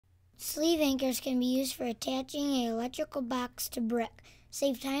Sleeve anchors can be used for attaching an electrical box to brick.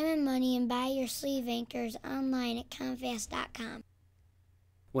 Save time and money and buy your sleeve anchors online at confast.com.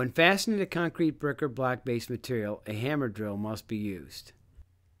 When fastening a concrete brick or block-based material, a hammer drill must be used.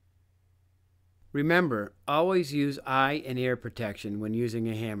 Remember, always use eye and ear protection when using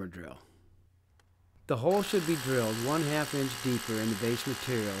a hammer drill. The hole should be drilled 1/2 inch deeper in the base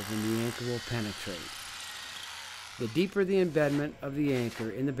material than the anchor will penetrate. The deeper the embedment of the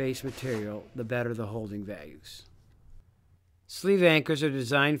anchor in the base material, the better the holding values. Sleeve anchors are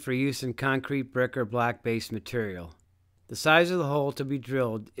designed for use in concrete, brick, or block-based material. The size of the hole to be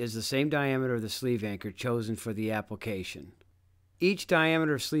drilled is the same diameter of the sleeve anchor chosen for the application. Each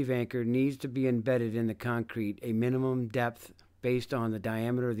diameter of sleeve anchor needs to be embedded in the concrete a minimum depth based on the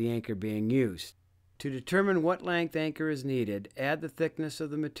diameter of the anchor being used. To determine what length anchor is needed, add the thickness of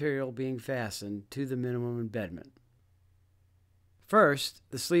the material being fastened to the minimum embedment. First,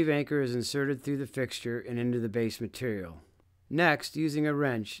 the sleeve anchor is inserted through the fixture and into the base material. Next, using a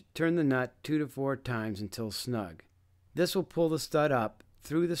wrench, turn the nut 2 to 4 times until snug. This will pull the stud up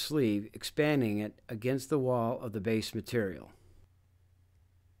through the sleeve, expanding it against the wall of the base material.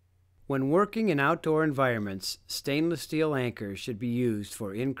 When working in outdoor environments, stainless steel anchors should be used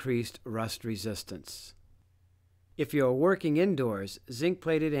for increased rust resistance. If you are working indoors,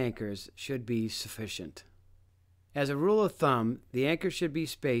 zinc-plated anchors should be sufficient. As a rule of thumb, the anchor should be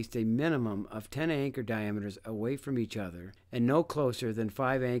spaced a minimum of 10 anchor diameters away from each other and no closer than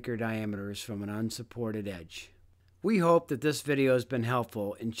 5 anchor diameters from an unsupported edge. We hope that this video has been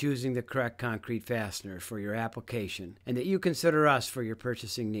helpful in choosing the correct concrete fastener for your application and that you consider us for your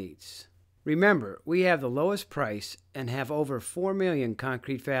purchasing needs. Remember, we have the lowest price and have over 4 million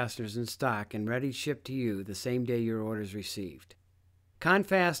concrete fasteners in stock and ready to ship to you the same day your order is received.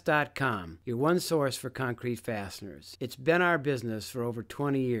 Confast.com, your one source for concrete fasteners. It's been our business for over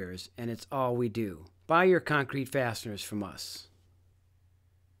 20 years and it's all we do. Buy your concrete fasteners from us.